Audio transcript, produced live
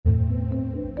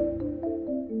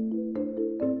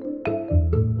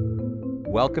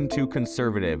Welcome to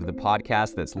Conservative, the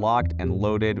podcast that's locked and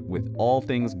loaded with all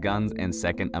things guns and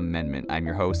Second Amendment. I'm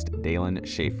your host, Dalen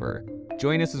Schaefer.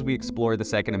 Join us as we explore the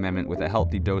Second Amendment with a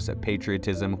healthy dose of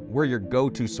patriotism. We're your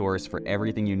go-to source for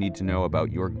everything you need to know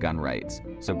about your gun rights.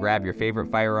 So grab your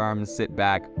favorite firearms, sit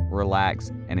back,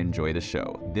 relax, and enjoy the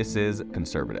show. This is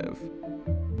Conservative.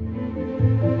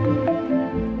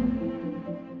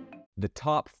 The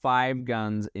top 5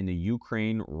 guns in the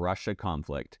Ukraine-Russia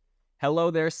conflict.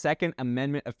 Hello there, Second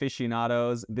Amendment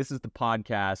aficionados. This is the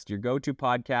podcast, your go-to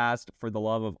podcast for the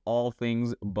love of all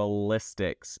things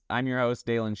ballistics. I'm your host,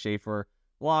 Dalen Schaefer,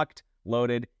 locked,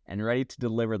 loaded, and ready to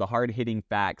deliver the hard-hitting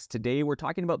facts. Today, we're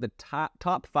talking about the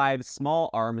top 5 small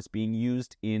arms being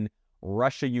used in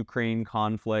Russia-Ukraine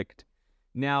conflict.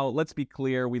 Now, let's be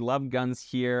clear, we love guns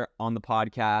here on the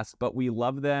podcast, but we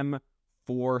love them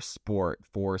for sport,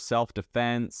 for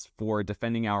self-defense, for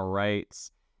defending our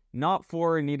rights. Not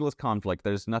for needless conflict.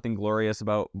 There's nothing glorious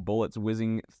about bullets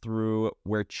whizzing through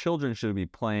where children should be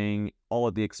playing, all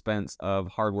at the expense of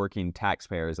hardworking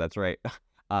taxpayers. That's right,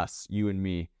 us, you and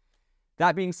me.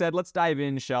 That being said, let's dive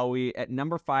in, shall we? At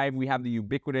number 5, we have the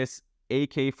ubiquitous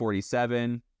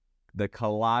AK-47, the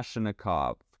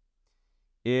Kalashnikov.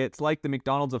 It's like the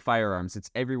McDonald's of firearms.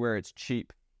 It's everywhere, it's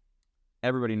cheap.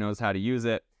 Everybody knows how to use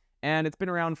it, and it's been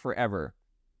around forever.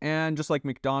 And just like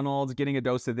McDonald's, getting a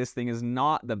dose of this thing is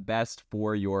not the best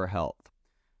for your health.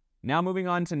 Now moving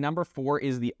on to number 4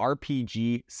 is the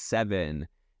RPG-7.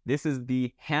 This is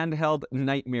the handheld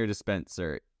nightmare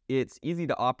dispenser. It's easy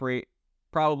to operate,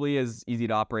 probably as easy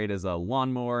to operate as a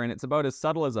lawnmower, and it's about as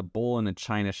subtle as a bowl in a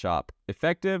china shop.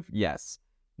 Effective? Yes.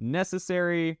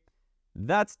 Necessary?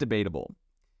 That's debatable.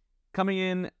 Coming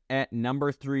in at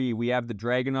number 3, we have the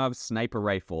Dragunov sniper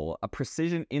rifle, a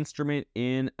precision instrument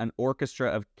in an orchestra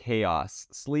of chaos,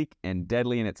 sleek and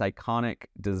deadly in its iconic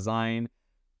design,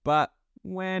 but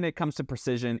when it comes to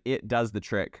precision, it does the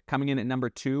trick. Coming in at number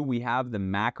 2, we have the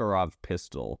Makarov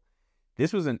pistol.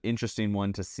 This was an interesting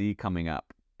one to see coming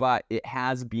up, but it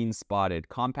has been spotted.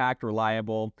 Compact,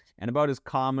 reliable, and about as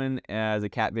common as a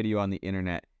cat video on the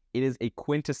internet. It is a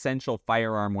quintessential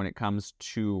firearm when it comes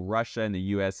to Russia and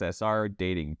the USSR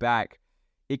dating back.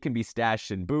 It can be stashed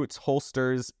in boots,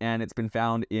 holsters, and it's been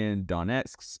found in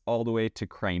Donetsk all the way to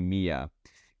Crimea.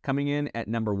 Coming in at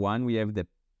number 1, we have the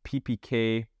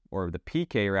PK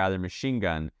machine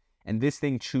gun. And this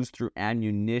thing chews through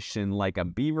ammunition like a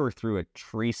beaver through a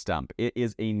tree stump. It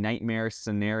is a nightmare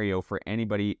scenario for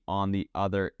anybody on the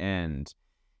other end.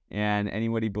 And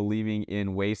anybody believing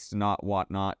in waste not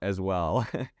whatnot as well.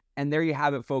 And there you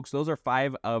have it, folks. Those are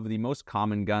 5 of the most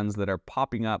common guns that are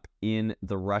popping up in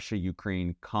the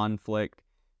Russia-Ukraine conflict.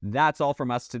 That's all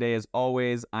from us today. As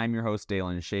always, I'm your host,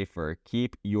 Dalen Schaefer.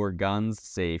 Keep your guns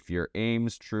safe, your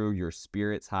aims true, your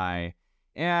spirits high.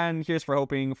 And here's for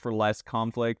hoping for less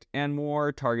conflict and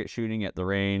more target shooting at the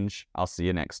range. I'll see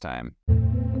you next time.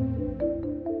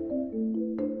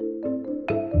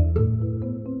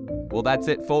 Well, that's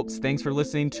it, folks. Thanks for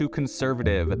listening to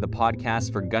Conservative, the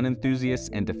podcast for gun enthusiasts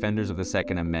and defenders of the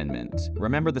Second Amendment.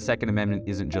 Remember, the Second Amendment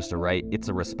isn't just a right, it's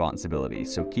a responsibility.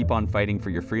 So keep on fighting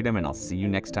for your freedom, and I'll see you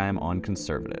next time on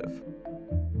Conservative.